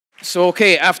So,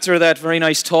 okay, after that very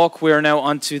nice talk, we're now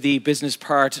on to the business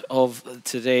part of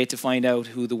today to find out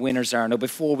who the winners are. Now,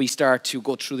 before we start to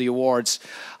go through the awards,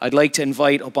 I'd like to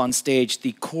invite up on stage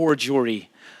the core jury,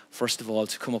 first of all,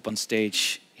 to come up on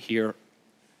stage here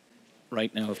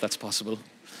right now, if that's possible.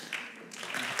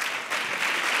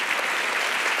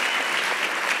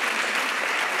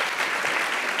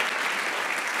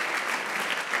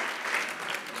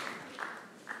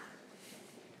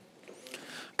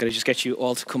 Could I just get you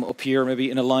all to come up here, maybe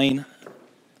in a line,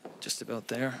 just about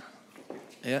there?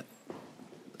 Yeah,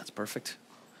 that's perfect.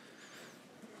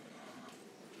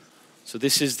 So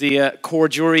this is the core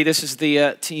jury. This is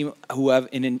the team who have,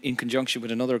 in conjunction with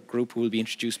another group who will be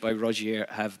introduced by Rogier,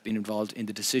 have been involved in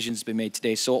the decisions being made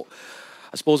today. So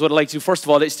I suppose what I'd like to do, first of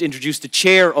all, is to introduce the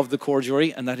chair of the core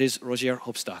jury, and that is Rogier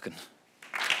Hopstaken.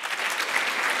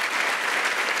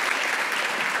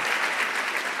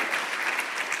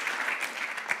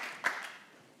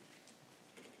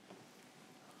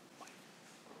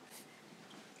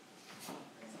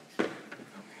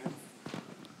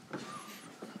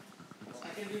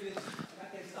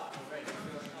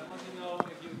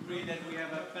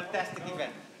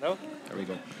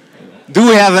 Do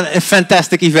we have a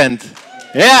fantastic event?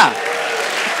 Yeah.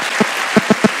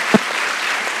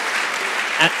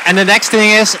 And the next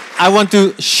thing is, I want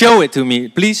to show it to me.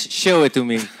 Please show it to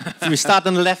me. We start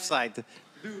on the left side. Do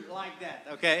like that,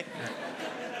 okay?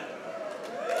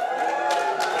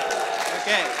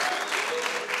 Okay.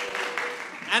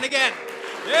 And again.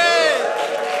 Yay!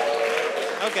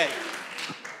 Okay.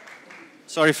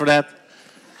 Sorry for that.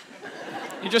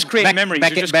 You just create memories.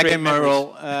 Back in my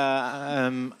role,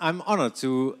 I'm honored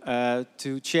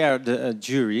to chair the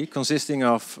jury consisting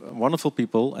of wonderful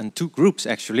people and two groups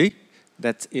actually.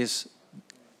 That is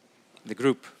the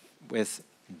group with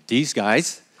these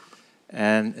guys,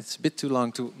 and it's a bit too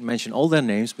long to mention all their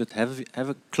names, but have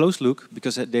a close look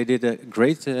because they did a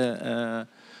great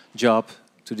job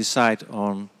to decide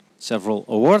on several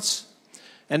awards.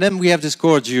 And then we have this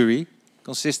core jury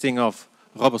consisting of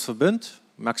Robert Verbund,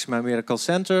 Maxima Medical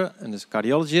Center, and is a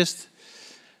cardiologist.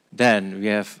 Then we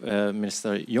have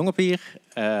Mr. Jongepier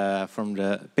from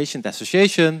the Patient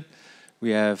Association.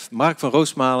 We have Mark van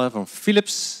Roosmalen from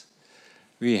Philips.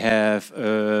 We have,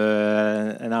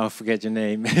 and now I forget your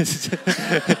name.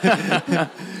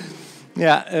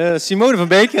 Yeah, Simone van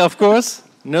Beek, of course,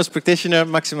 nurse practitioner,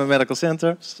 Maxima Medical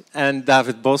Center, and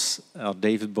David Bos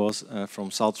from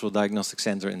Salzburg Diagnostic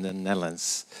Center in the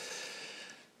Netherlands.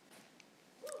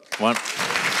 One.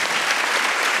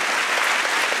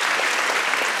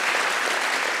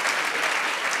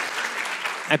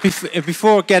 And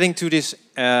before getting to this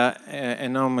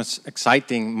enormous,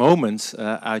 exciting moment,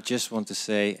 I just want to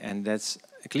say, and that's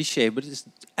a cliche, but it's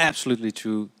absolutely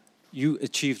true, you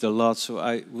achieved a lot. So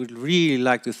I would really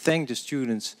like to thank the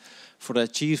students for the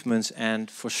achievements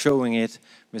and for showing it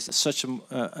with such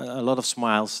a lot of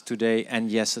smiles today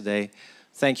and yesterday.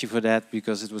 Thank you for that,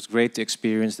 because it was great to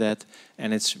experience that,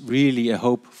 and it's really a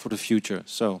hope for the future.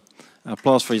 So,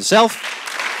 applause for yourself.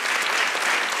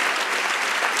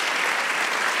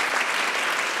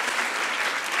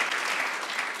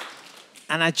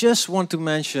 And I just want to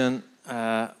mention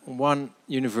one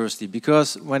university,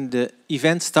 because when the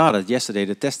event started yesterday,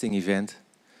 the testing event,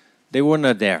 they were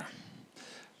not there.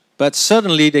 But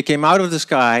suddenly they came out of the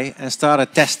sky and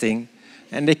started testing,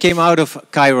 and they came out of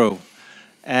Cairo.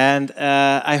 And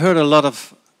I heard a lot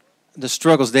of the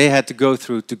struggles they had to go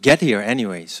through to get here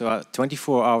anyway. So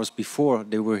 24 hours before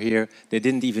they were here, they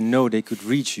didn't even know they could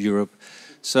reach Europe.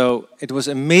 So it was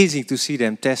amazing to see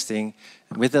them testing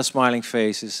with their smiling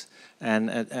faces. And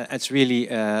it's really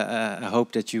a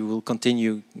hope that you will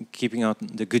continue keeping on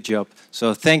the good job.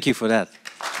 So thank you for that.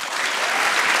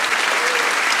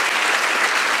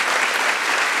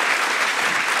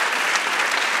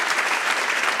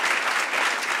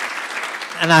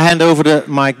 And I hand over the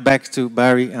mic back to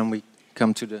Barry, and we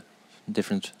come to the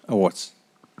different awards.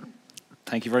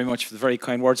 Thank you very much for the very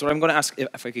kind words. What I'm going to ask,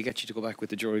 if I could get you to go back with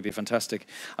the jury, would be fantastic.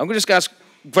 I'm going to just ask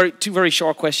two very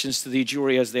short questions to the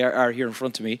jury as they are here in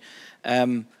front of me.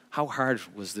 How hard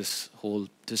was this whole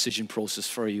decision process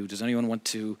for you? Does anyone want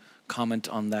to comment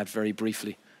on that very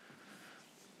briefly?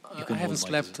 I haven't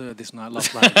slept this night,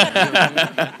 last night.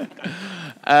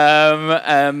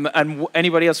 And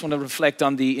anybody else want to reflect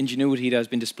on the ingenuity that has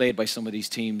been displayed by some of these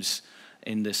teams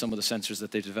in some of the sensors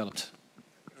that they've developed?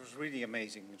 It was really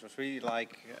amazing. It was really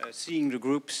like seeing the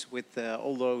groups with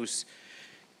all those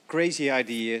crazy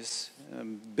ideas,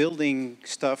 building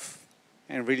stuff,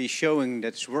 and really showing that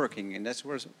it's working. And that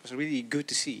was really good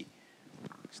to see.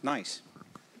 It's nice.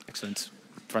 Excellent.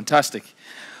 Fantastic.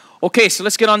 Okay, so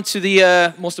let's get on to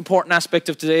the most important aspect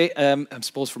of today. I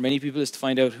suppose for many people is to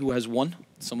find out who has won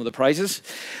some of the prizes.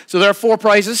 So there are 4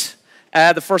 prizes.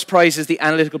 The first prize is the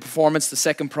analytical performance. The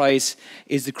second prize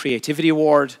is the creativity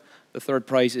award. The third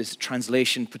prize is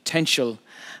translation potential.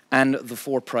 And the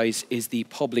fourth prize is the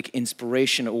public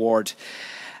inspiration award.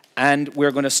 And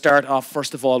we're going to start off,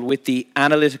 first of all, with the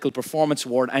Analytical Performance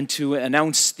Award. And to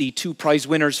announce the 2 prize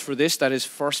winners for this, that is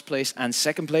first place and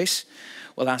second place,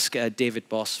 we'll ask David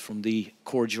Boss from the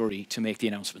core jury to make the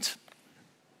announcement.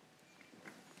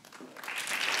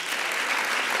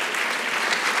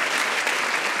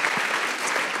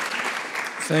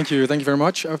 Thank you very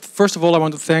much. First of all, I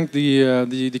want to thank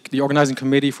the organizing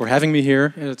committee for having me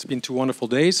here. It's been 2 wonderful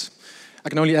days. I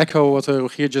can only echo what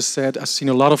Rogier just said. I've seen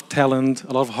a lot of talent,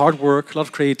 a lot of hard work, a lot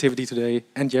of creativity today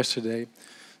and yesterday.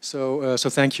 So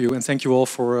thank you, and thank you all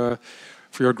for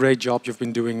your great job you've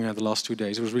been doing the last 2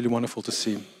 days. It was really wonderful to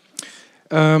see.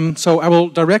 So I will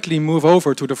directly move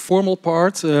over to the formal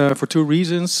part for 2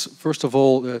 reasons. First of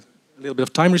all, a little bit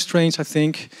of time restraints, I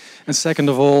think. And second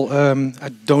of all, I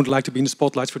don't like to be in the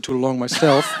spotlights for too long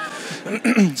myself.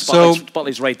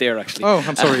 Spotlight's right there, actually. Oh,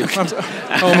 I'm sorry.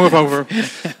 I'll move over.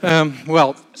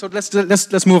 Well, so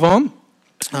let's move on.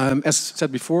 As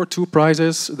said before, 2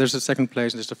 prizes. There's the second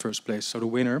place and there's the first place, so the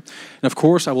winner. And of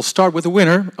course, I will start with the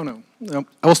winner. Oh, no.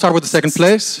 I will start with the second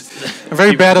place. I'm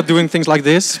very bad at doing things like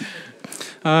this.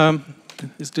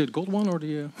 Is the gold one or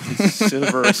the...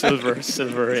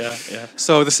 silver, yeah.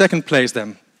 So the second place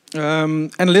then.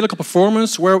 Analytical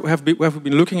performance, where we have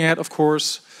been looking at, of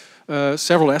course,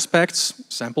 several aspects.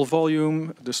 Sample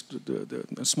volume, the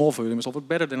small volume is often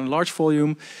better than a large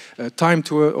volume. Time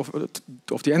of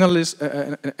the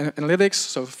analytics,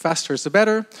 so faster is the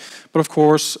better. But of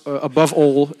course, above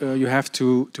all, you have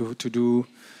to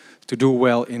do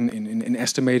well in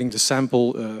estimating the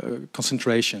sample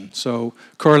concentration. So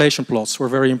correlation plots were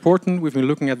very important. We've been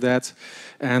looking at that,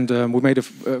 and we made a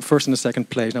first and a second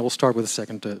place. Now we'll start with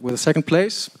the second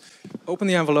place. Open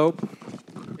the envelope.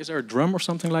 Is there a drum or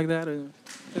something like that?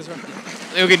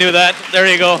 You can do that. There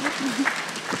you go.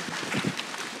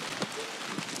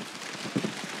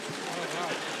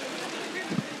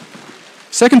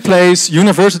 Second place,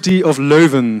 University of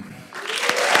Leuven.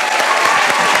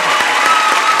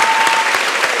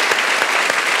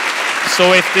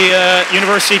 So if the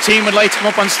university team would like to come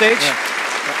up on stage,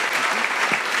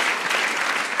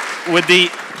 would the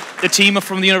team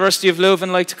from the University of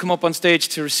Leuven like to come up on stage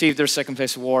to receive their second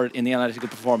place award in the analytical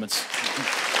performance?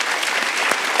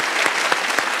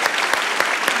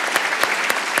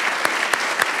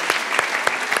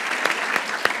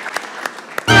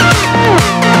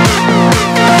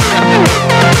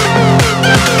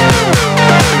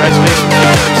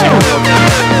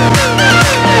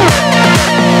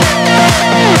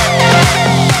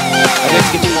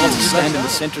 Stand in the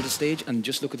center of the stage and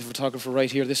just look at the photographer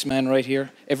right here, this man right here.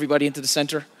 Everybody into the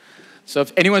center. So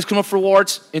if anyone's come up for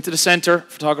awards, into the center,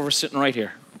 photographer sitting right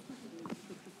here.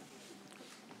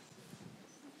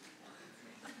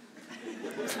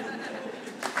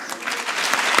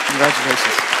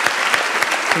 Congratulations.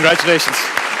 Congratulations.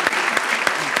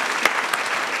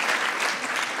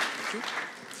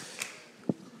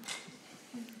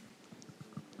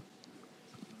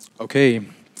 Okay.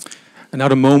 And now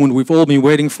the moment we've all been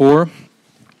waiting for,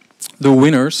 the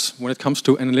winners, when it comes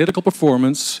to analytical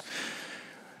performance.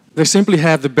 They simply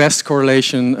have the best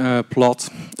correlation plot,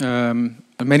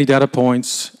 many data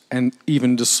points, and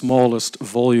even the smallest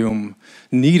volume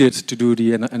needed to do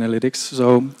the analytics.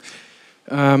 So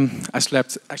I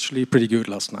slept actually pretty good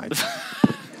last night.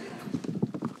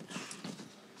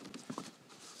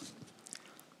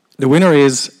 The winner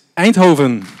is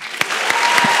Eindhoven.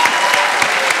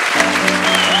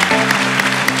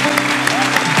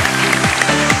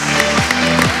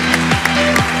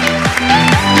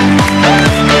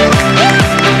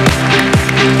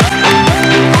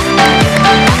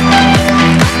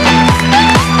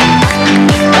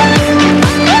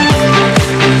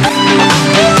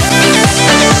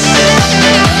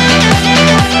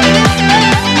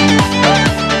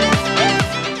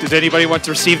 Does anybody want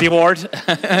to receive the award?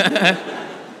 And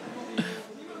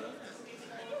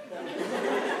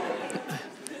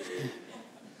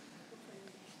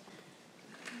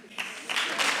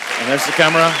there's the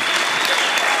camera.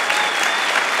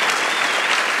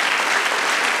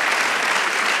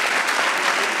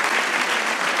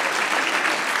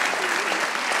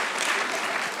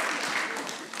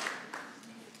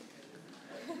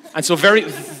 And so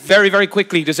very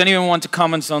quickly, does anyone want to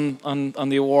comment on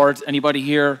the award? Anybody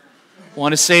here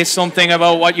want to say something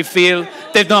about what you feel?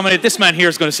 They've nominated, this man here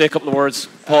is going to say a couple of words.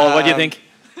 Paul, what do you think?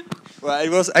 Well,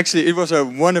 it was a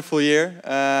wonderful year.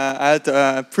 I had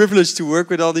the privilege to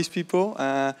work with all these people.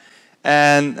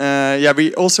 Yeah,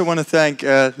 we also want to thank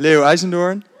Leo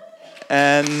IJzendoorn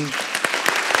and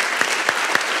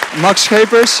Max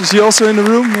Schepers. Is he also in the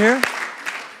room here?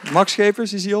 Max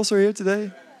Schepers, is he also here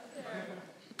today?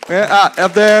 Yeah,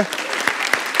 up there.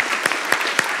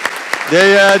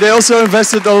 They also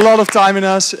invested a lot of time in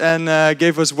us and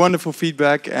gave us wonderful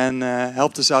feedback and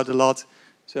helped us out a lot.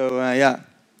 So yeah,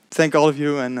 thank all of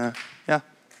you and yeah.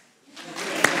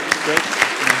 Great.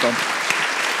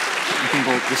 You can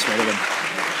go this way again.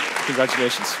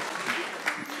 Congratulations.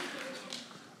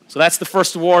 So that's the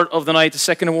first award of the night. The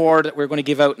second award that we're going to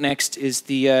give out next is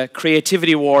the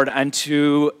Creativity Award. And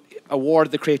to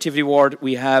award the Creativity Award,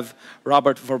 we have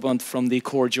Robert Verbund from the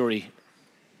core jury.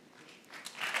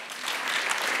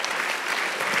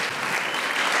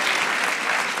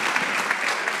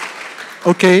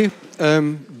 Okay,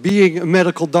 being a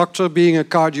medical doctor, being a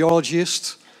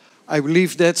cardiologist, I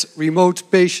believe that remote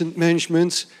patient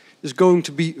management is going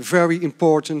to be very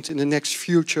important in the next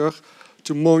future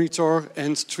to monitor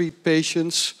and treat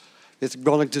patients with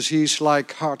chronic disease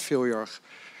like heart failure.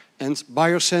 And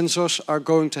biosensors are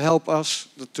going to help us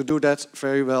to do that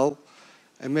very well.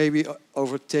 And maybe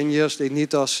over 10 years they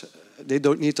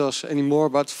don't need us anymore,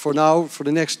 but for now, for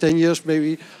the next 10 years,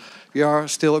 maybe we are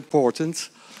still important.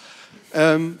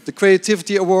 The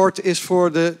Creativity Award is for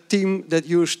the team that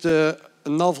used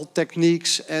novel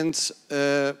techniques and,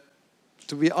 to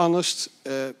be honest,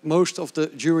 most of the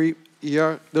jury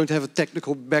here don't have a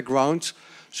technical background.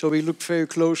 So we looked very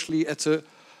closely at the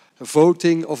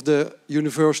voting of the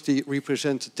university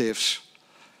representatives.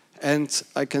 And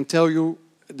I can tell you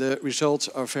the results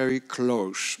are very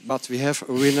close, but we have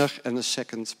a winner and a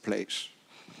second place.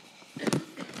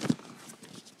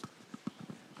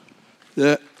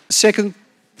 The second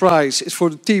prize is for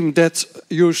the team that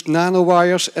used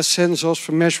nanowires as sensors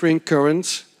for measuring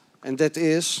current, and that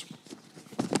is,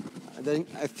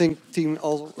 I think team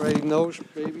already knows,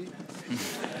 maybe.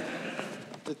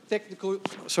 The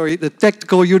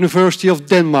Technical University of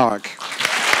Denmark.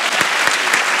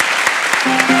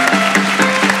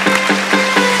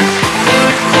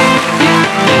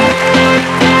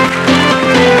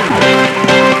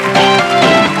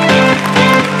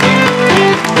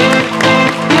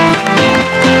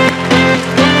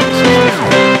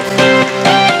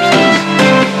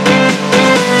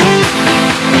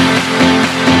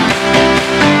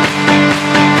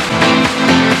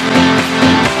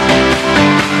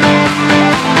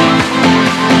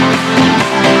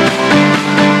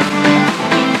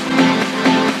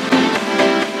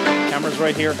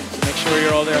 Here, so make sure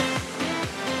you're all there.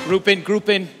 Group in a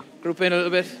little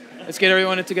bit. Let's get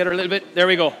everyone together a little bit. There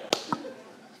we go.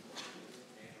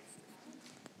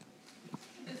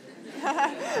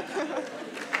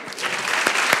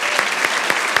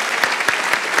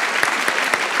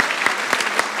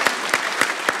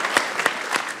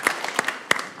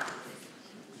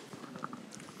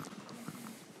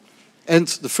 And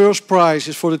the first prize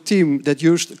is for the team that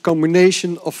used a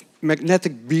combination of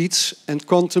magnetic beads and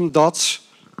quantum dots.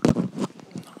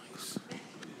 Nice.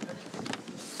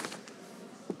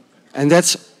 And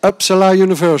that's Uppsala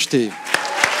University.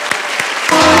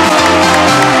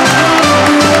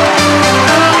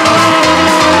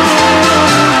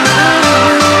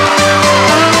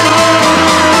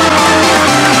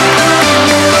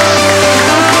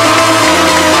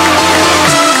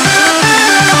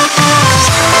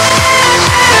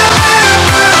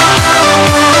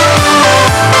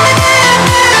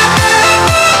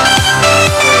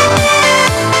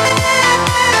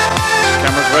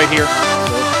 Here. So,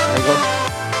 there you go.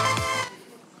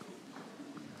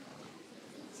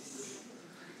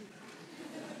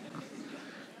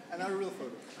 And a real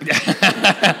photo.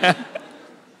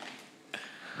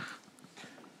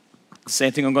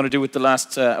 Same thing I'm going to do with the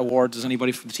last award. Does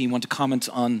anybody from the team want to comment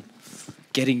on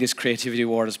getting this Creativity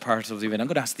Award as part of the event? I'm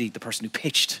going to ask the person who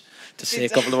pitched to say a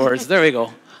couple of words. There we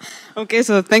go. Okay,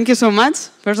 so thank you so much.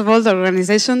 First of all, the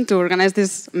organization to organize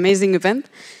this amazing event.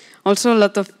 Also, a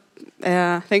lot of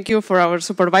thank you for our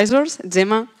supervisors.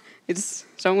 Gemma, it's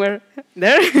somewhere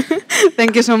there.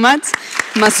 Thank you so much.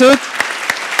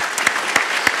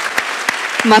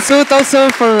 Masoud also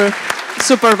for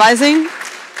supervising.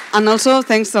 And also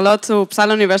thanks a lot to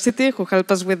Uppsala University who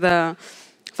helped us with the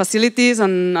facilities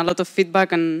and a lot of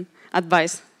feedback and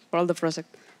advice for all the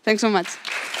project. Thanks so much.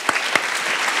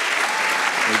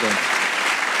 Well done.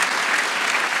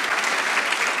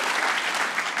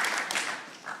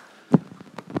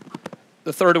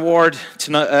 The third award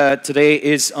today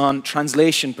is on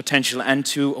translation potential, and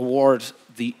to award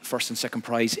the first and second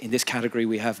prize. In this category,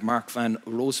 we have Mark van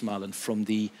Roosmalen from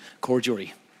the core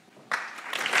jury.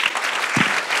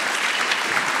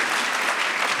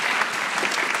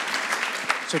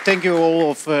 So thank you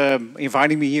all of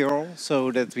inviting me here all,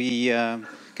 so that we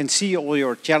can see all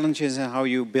your challenges and how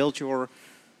you build your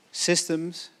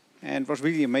systems. And it was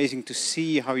really amazing to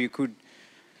see how you could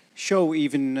show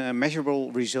even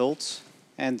measurable results,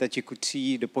 and that you could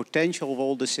see the potential of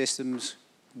all the systems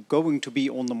going to be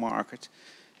on the market.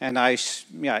 And I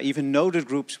even noted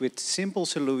groups with simple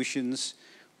solutions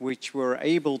which were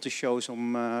able to show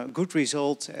some good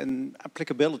results and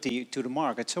applicability to the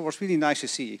market. So it was really nice to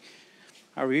see.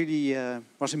 I really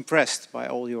was impressed by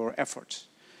all your efforts.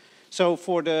 So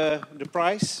for the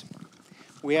prize,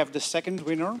 we have the second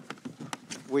winner,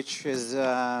 which is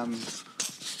the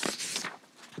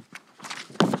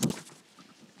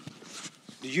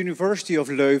University of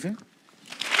Leuven.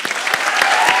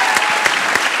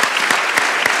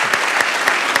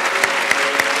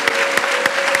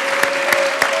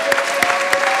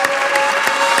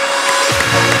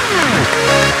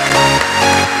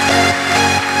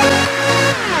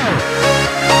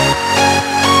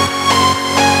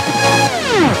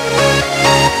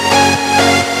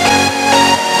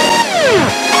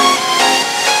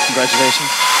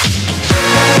 Congratulations.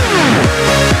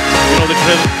 You know the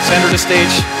drill. Center of the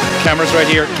stage. Camera's right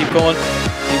here. Keep going.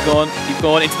 Keep going. Keep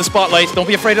going. Into the spotlight. Don't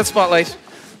be afraid of the spotlight.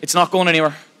 It's not going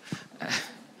anywhere.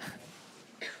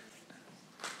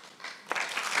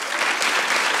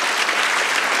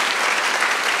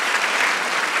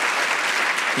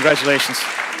 Congratulations.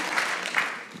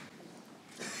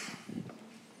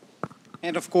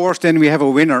 And of course, then we have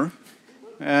a winner.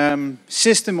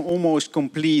 System almost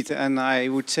complete, and I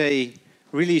would say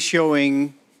really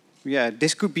showing,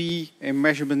 this could be a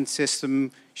measurement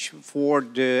system for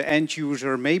the end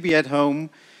user, maybe at home,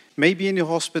 maybe in the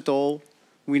hospital,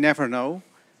 we never know.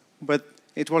 But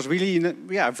it was really,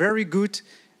 very good,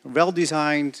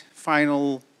 well-designed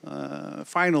final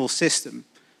system.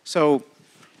 So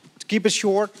to keep it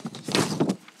short,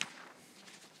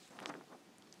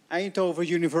 Eindhoven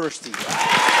University.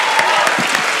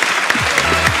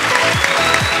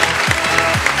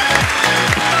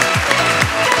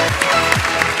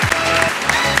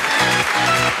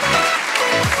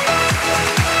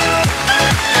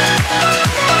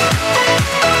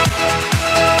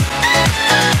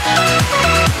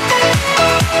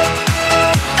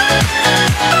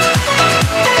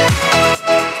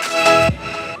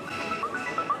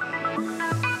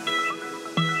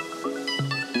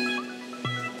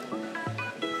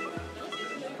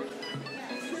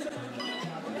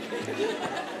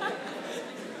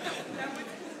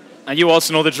 And you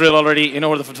also know the drill already. You know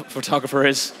where the photographer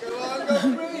is. Come on,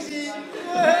 go crazy!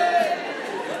 Hey!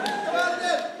 Come on,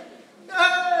 then!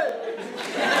 Hey!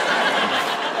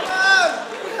 Come on!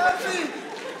 Happy!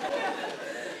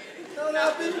 Not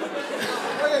happy?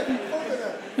 Okay, open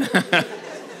that.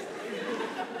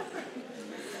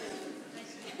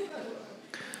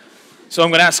 So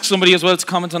I'm going to ask somebody as well to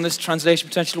comment on this Translation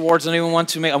Potential Awards. Anyone want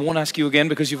to make? I won't ask you again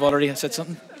because you've already said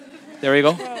something. There you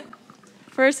go.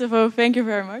 First of all, thank you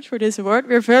very much for this award.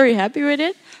 We're very happy with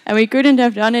it, and we couldn't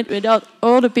have done it without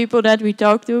all the people that we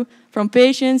talked to, from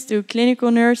patients to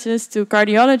clinical nurses to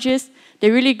cardiologists.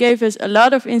 They really gave us a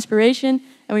lot of inspiration,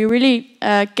 and we really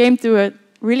came to a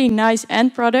really nice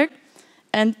end product.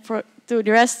 And to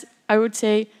the rest, I would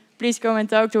say, please come and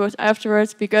talk to us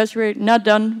afterwards, because we're not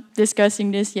done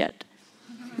discussing this yet.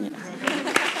 Yeah.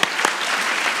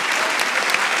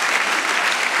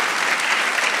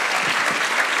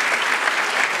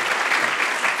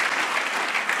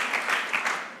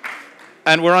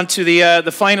 And we're on to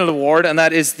the final award, and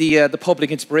that is the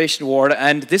Public Inspiration Award.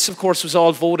 And this, of course, was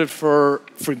all voted for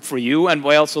you, and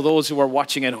by also those who are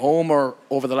watching at home or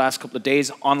over the last couple of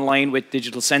days online with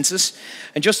Digital Census.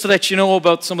 And just to let you know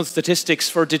about some of the statistics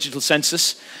for Digital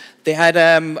Census, they had,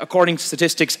 according to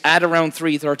statistics, at around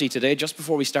 3:30 today, just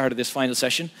before we started this final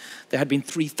session, there had been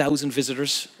 3,000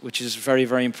 visitors, which is very,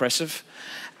 very impressive.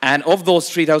 And of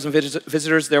those 3,000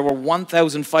 visitors, there were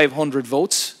 1,500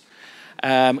 votes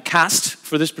cast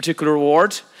for this particular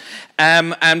award,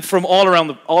 and from all around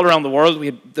the world.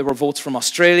 There were votes from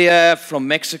Australia, from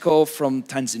Mexico, from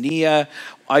Tanzania.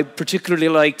 I particularly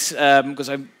liked, because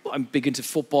I'm big into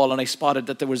football, and I spotted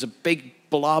that there was a big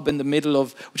blob in the middle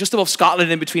of, just above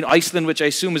Scotland, in between Iceland, which I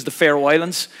assume is the Faroe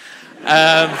Islands.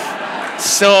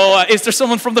 So, is there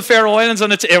someone from the Faroe Islands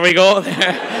on it? There we go.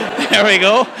 There we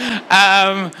go.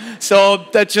 So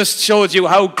that just shows you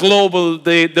how global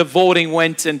the voting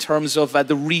went in terms of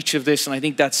the reach of this, and I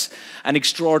think that's an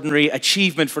extraordinary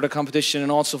achievement for the competition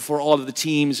and also for all of the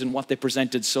teams and what they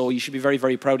presented. So you should be very,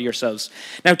 very proud of yourselves.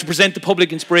 Now, to present the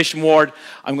Public Inspiration Award,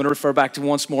 I'm going to refer back to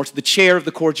once more to the chair of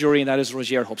the core jury, and that is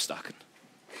Roger Hopstaken.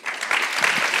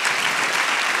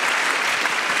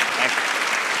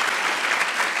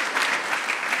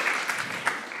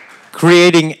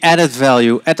 Creating added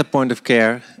value at the point of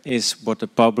care is what the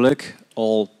public,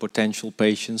 all potential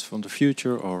patients from the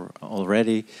future or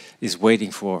already, is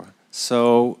waiting for.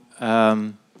 So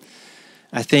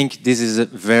I think this is a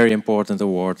very important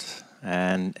award,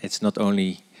 and it's not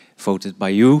only voted by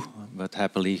you, but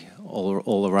happily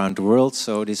all around the world.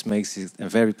 So this makes it a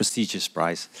very prestigious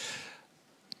prize.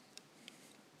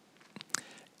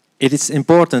 It is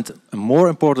important, more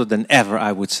important than ever,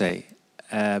 I would say.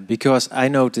 Because I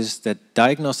noticed that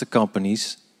diagnostic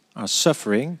companies are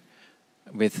suffering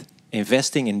with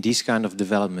investing in these kind of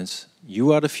developments.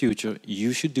 You are the future,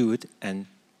 you should do it, and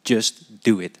just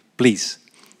do it, please,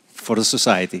 for the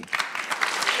society.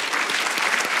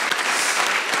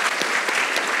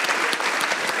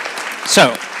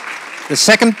 So, the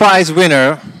second prize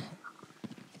winner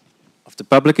of the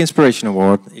Public Inspiration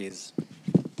Award is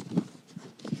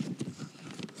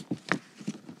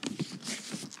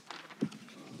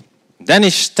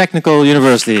Danish Technical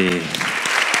University.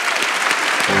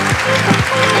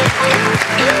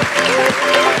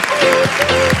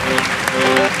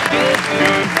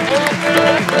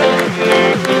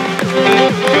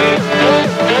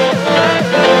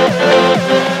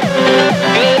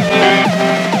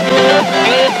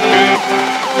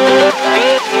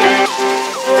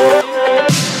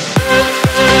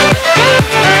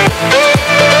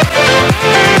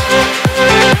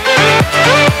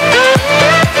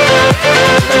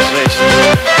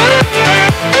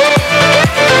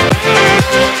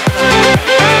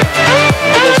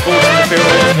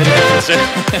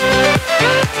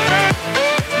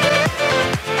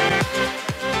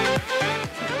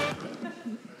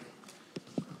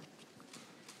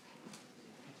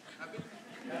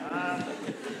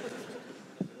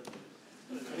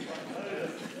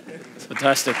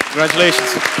 Fantastic. Congratulations.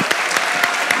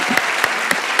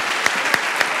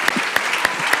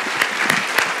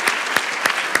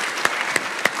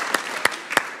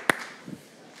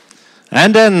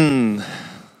 And then,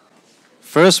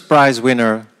 first prize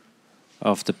winner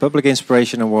of the Public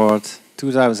Inspiration Award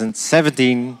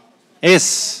 2017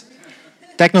 is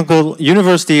Technical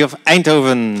University of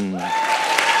Eindhoven.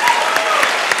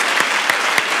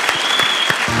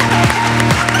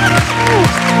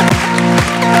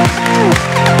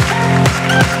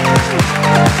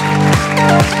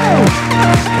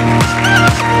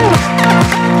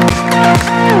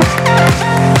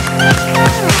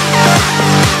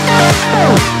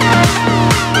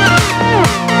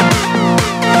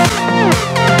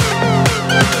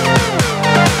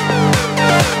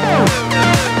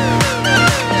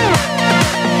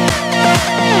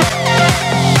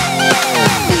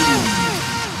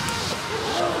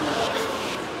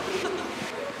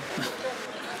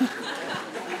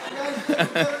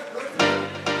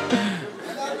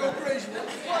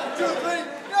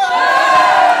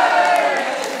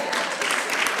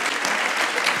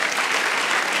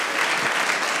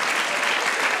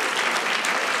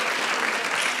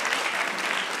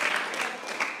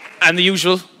 And the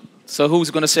usual. So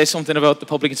who's going to say something about the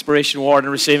Public Inspiration Award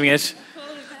and receiving it?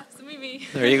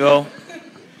 There you go.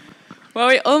 Well,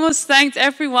 we almost thanked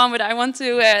everyone, but I want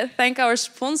to thank our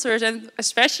sponsors, and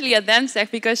especially at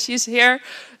Demtech, because she's here,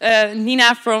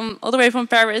 Nina, from all the way from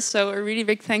Paris, so a really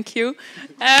big thank you.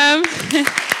 But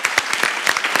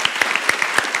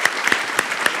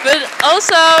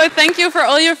also, thank you for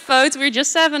all your votes. We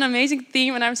just have an amazing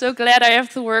team, and I'm so glad I have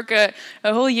to work a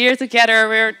whole year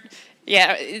together.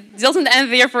 Yeah, it doesn't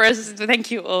end there for us.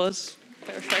 Thank you all. It's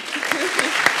perfect.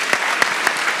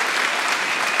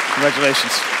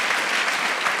 Congratulations.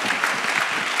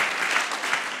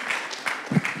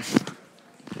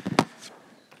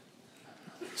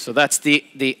 So that's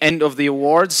the end of the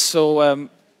awards. So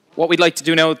what we'd like to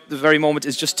do now at the very moment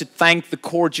is just to thank the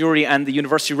core jury and the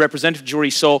university representative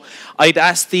jury. So I'd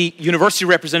ask the university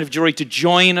representative jury to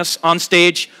join us on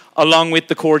stage along with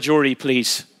the core jury,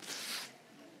 please.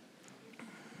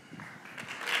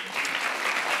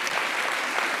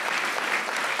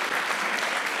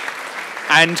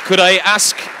 And could I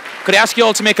ask you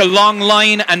all to make a long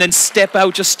line and then step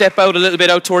out, just step out a little bit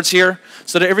out towards here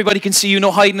so that everybody can see you,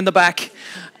 no hiding in the back.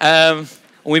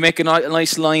 and we make a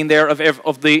nice line there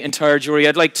of the entire jury.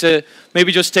 I'd like to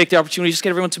maybe just take the opportunity, just get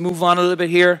everyone to move on a little bit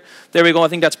here. There we go, I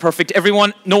think that's perfect.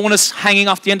 Everyone, no one is hanging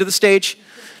off the end of the stage?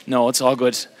 No, it's all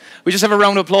good. We just have a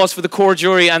round of applause for the core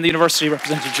jury and the university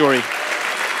representative jury.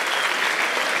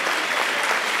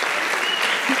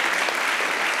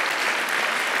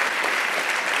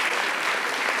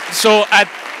 So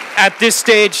at this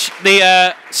stage,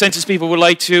 the Sensus people would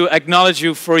like to acknowledge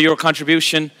you for your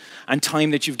contribution and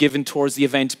time that you've given towards the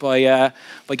event by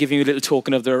giving you a little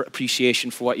token of their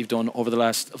appreciation for what you've done over the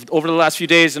last few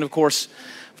days, and of course,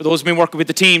 for those who've been working with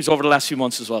the teams over the last few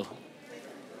months as well.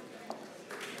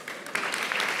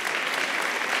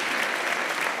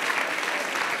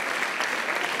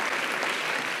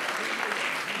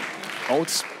 Oh,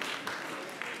 it's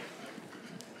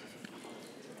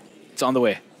on the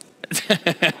way.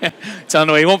 It's on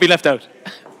the way. He won't be left out.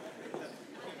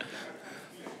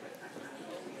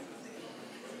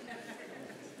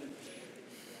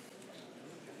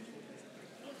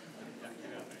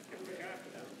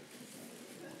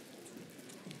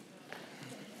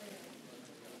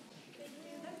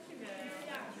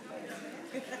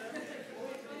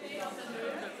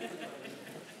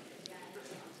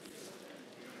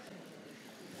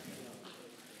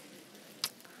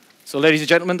 So, ladies and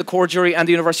gentlemen, the core jury and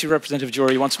the university representative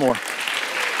jury once more.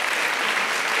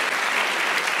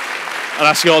 I'll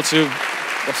ask you all to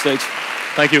off stage.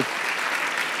 Thank you.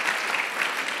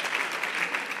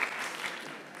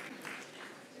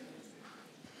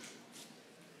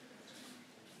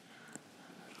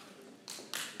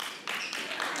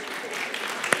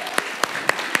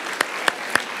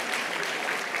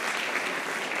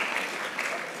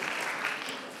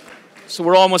 So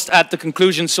we're almost at the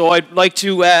conclusion, so I'd like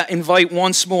to invite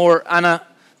once more Anna,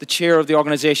 the chair of the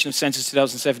organisation of Sensus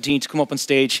 2017, to come up on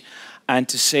stage and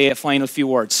to say a final few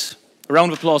words. A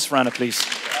round of applause for Anna, please.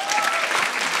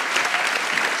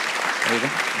 There you go.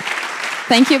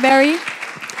 Thank you, Barry.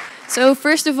 So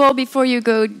first of all, before you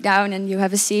go down and you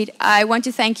have a seat, I want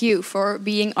to thank you for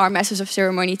being our Masters of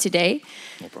Ceremony today.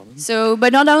 No problem. So,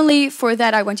 but not only for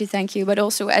that I want to thank you, but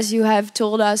also as you have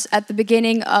told us at the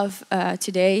beginning of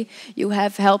today, you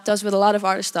have helped us with a lot of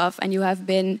other stuff and you have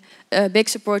been a big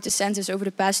support to Sensus over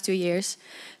the past 2 years.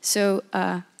 So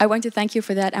I want to thank you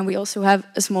for that, and we also have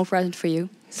a small present for you.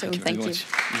 So thank you.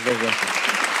 You're very welcome.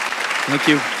 Thank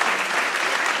you.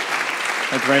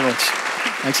 Thank you very much.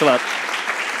 Thanks a lot.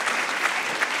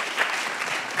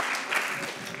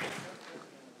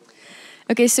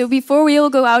 Okay, so before we all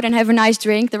go out and have a nice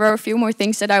drink, there are a few more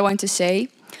things that I want to say.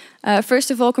 First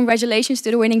of all, congratulations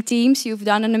to the winning teams. You've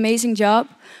done an amazing job.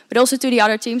 But also to the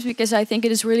other teams, because I think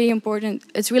it is really important.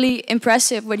 It's really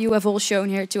impressive what you have all shown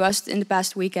here to us in the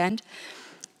past weekend.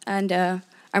 And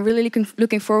I'm really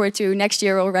looking forward to next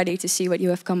year already to see what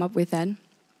you have come up with then.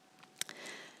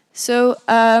 So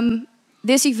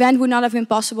this event would not have been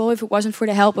possible if it wasn't for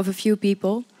the help of a few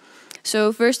people.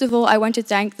 So first of all, I want to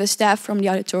thank the staff from the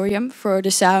auditorium for the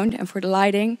sound and for the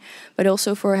lighting, but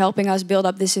also for helping us build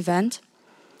up this event.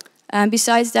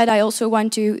 Besides that, I also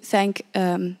want to thank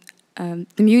the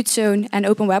Mute Zone and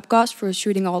OpenWebcast for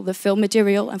shooting all the film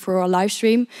material and for our live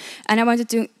stream. And I wanted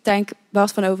to thank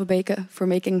Bart van Overbeke for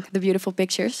making the beautiful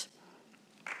pictures.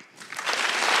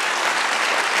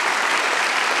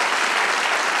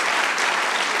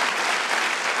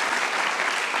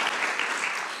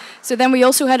 So then we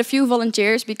also had a few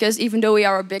volunteers, because even though we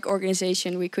are a big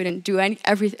organization, we couldn't do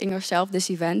everything ourselves this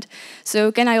event.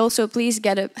 So can I also please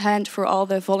get a hand for all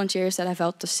the volunteers that have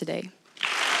helped us today?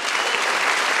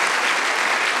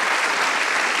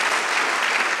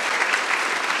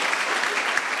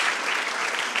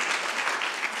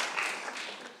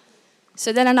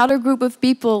 So then another group of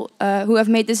people who have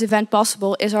made this event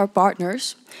possible is our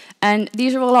partners. And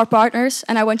these are all our partners,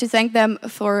 and I want to thank them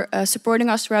for supporting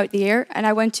us throughout the year. And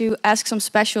I want to ask some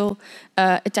special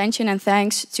attention and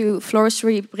thanks to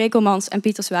Floristry Brekelmans and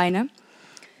Pieter Zwijnen.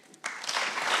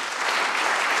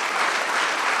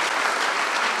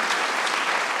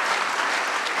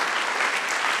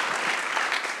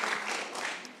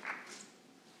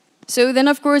 So then,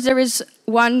 of course, there is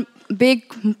one big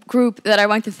group that I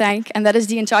want to thank, and that is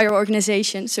the entire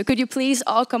organization. So could you please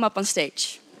all come up on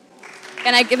stage?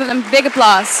 Can I give them a big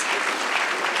applause?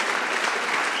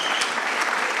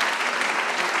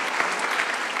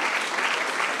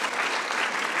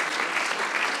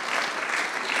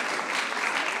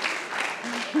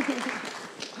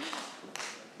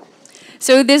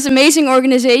 So this amazing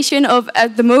organization of,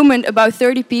 at the moment, about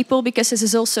 30 people, because this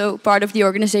is also part of the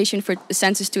organization for the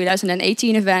Sensus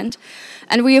 2018 event.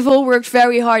 And we have all worked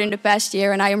very hard in the past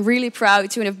year, and I am really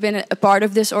proud to have been a part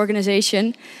of this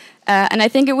organization. And I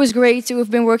think it was great to have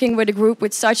been working with a group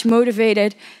with such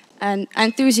motivated and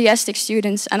enthusiastic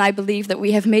students, and I believe that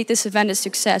we have made this event a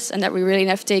success and that we really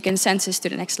have taken SensUs to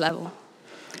the next level.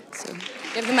 So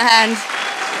give them a hand.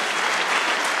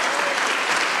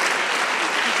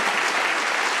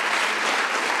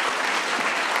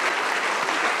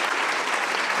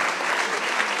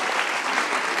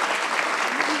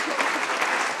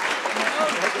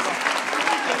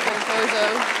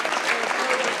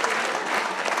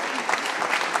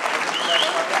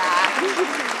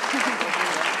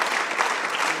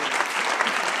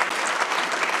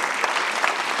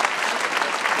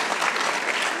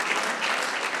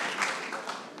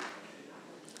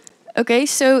 Okay,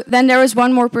 so then there is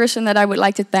one more person that I would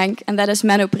like to thank, and that is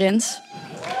Menno Prins.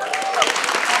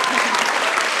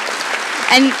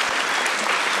 And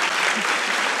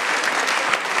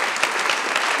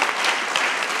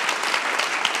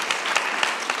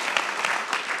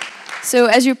so,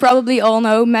 as you probably all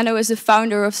know, Menno is the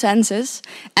founder of SensUs,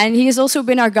 and he has also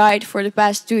been our guide for the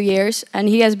past 2 years, and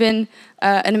he has been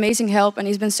an amazing help, and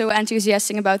he's been so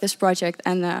enthusiastic about this project,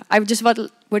 and I just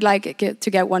would like to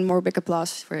get one more big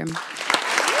applause for him.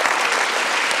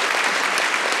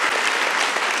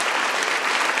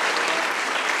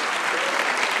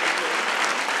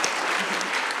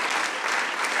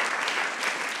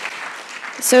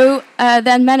 So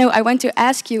then, Menno, I want to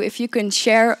ask you if you can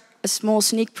share a small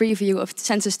sneak preview of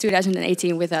SensUs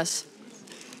 2018 with us.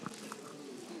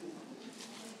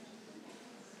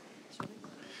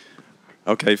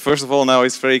 Okay, first of all, now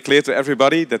it's very clear to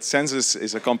everybody that SensUs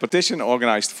is a competition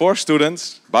organized for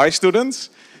students, by students.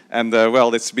 And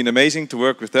well, it's been amazing to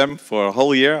work with them for a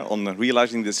whole year on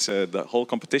realizing this, the whole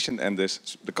competition and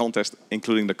the contest,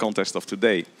 including the contest of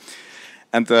today.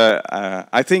 And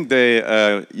I think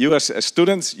you as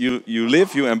students,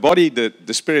 you embody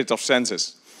the spirit of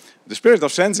SensUs. The spirit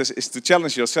of SensUs is to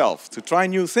challenge yourself, to try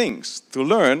new things, to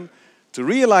learn, to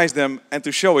realize them, and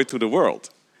to show it to the world.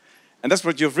 And that's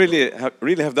what you've really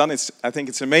have done. I think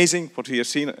it's amazing what we have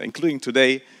seen, including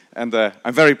today, and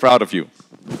I'm very proud of you.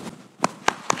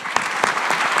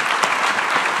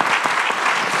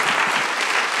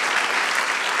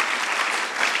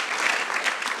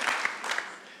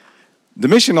 The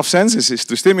mission of SensUs is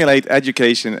to stimulate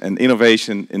education and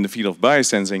innovation in the field of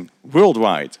biosensing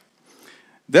worldwide.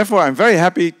 Therefore, I'm very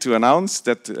happy to announce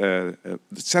that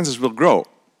SensUs will grow.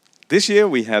 This year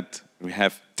we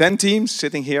have 10 teams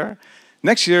sitting here.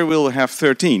 Next year we'll have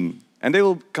 13, and they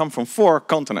will come from 4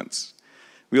 continents.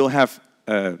 We'll have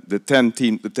the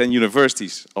 10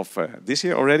 universities of this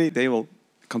year already. They will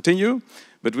continue,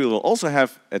 but we will also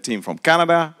have a team from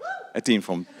Canada, a team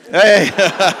from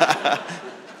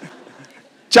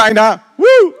China,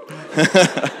 woo,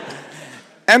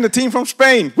 and a team from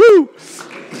Spain, woo.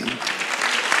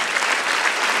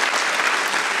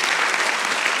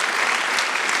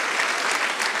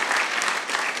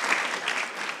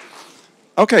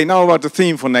 Okay, now about the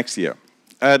theme for next year.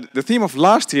 The theme of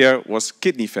last year was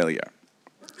kidney failure.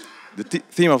 The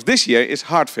theme of this year is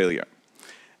heart failure.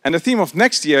 And the theme of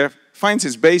next year finds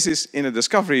its basis in a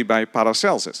discovery by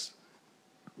Paracelsus.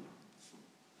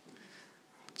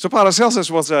 So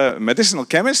Paracelsus was a medicinal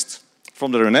chemist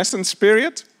from the Renaissance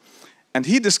period, and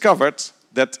he discovered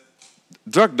that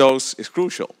drug dose is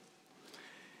crucial.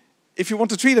 If you want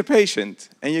to treat a patient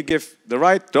and you give the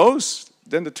right dose,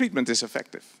 then the treatment is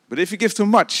effective. But if you give too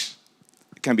much,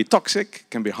 it can be toxic,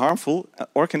 can be harmful,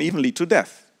 or can even lead to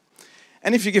death.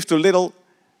 And if you give too little,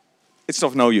 it's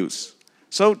of no use.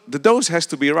 So the dose has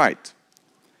to be right.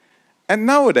 And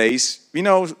nowadays, we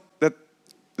know that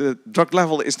the drug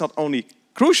level is not only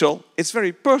crucial, it's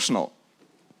very personal.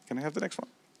 Can I have the next one?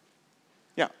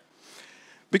 Yeah.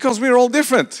 Because we're all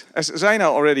different, as Zaina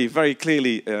already very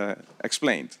clearly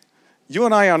explained. You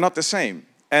and I are not the same.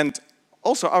 And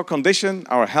also our condition,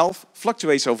 our health,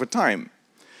 fluctuates over time.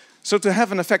 So to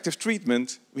have an effective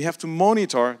treatment, we have to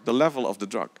monitor the level of the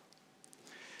drug.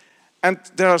 And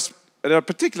there are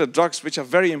particular drugs which are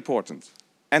very important.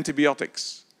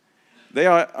 Antibiotics. They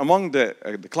are among the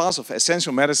class of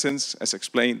essential medicines, as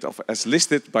explained, as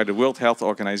listed by the World Health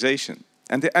Organization.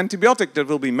 And the antibiotic that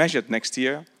will be measured next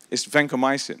year is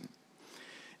vancomycin.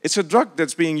 It's a drug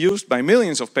that's being used by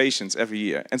millions of patients every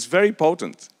year. And it's very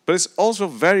potent, but it's also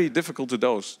very difficult to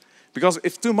dose. Because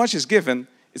if too much is given,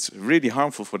 it's really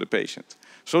harmful for the patient.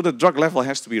 So the drug level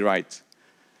has to be right.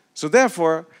 So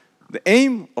therefore, the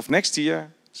aim of next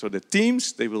year, so the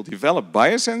teams, they will develop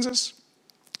biosensors,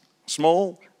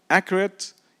 small,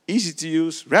 accurate, easy to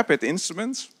use, rapid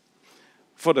instruments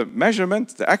for the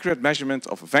measurement, the accurate measurement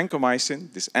of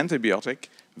vancomycin, this antibiotic,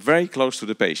 very close to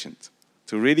the patient,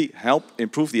 to really help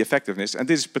improve the effectiveness. And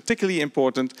this is particularly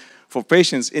important for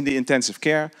patients in the intensive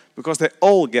care because they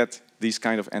all get these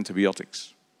kind of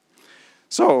antibiotics.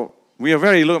 So we are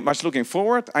very much looking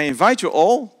forward. I invite you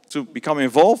all to become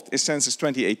involved in SensUs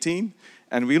 2018,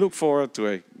 and we look forward to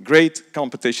a great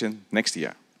competition next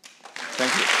year.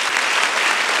 Thank you.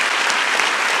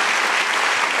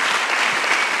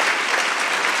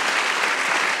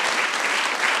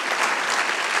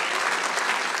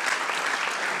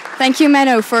 Thank you,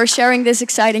 Menno, for sharing this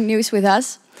exciting news with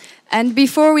us. And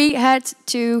before we head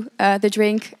to the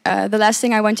drink, the last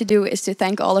thing I want to do is to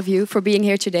thank all of you for being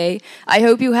here today. I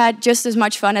hope you had just as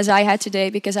much fun as I had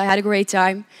today, because I had a great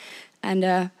time.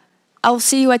 And I'll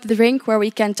see you at the drink, where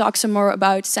we can talk some more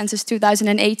about SensUs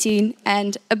 2018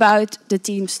 and about the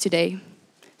teams today.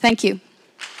 Thank you.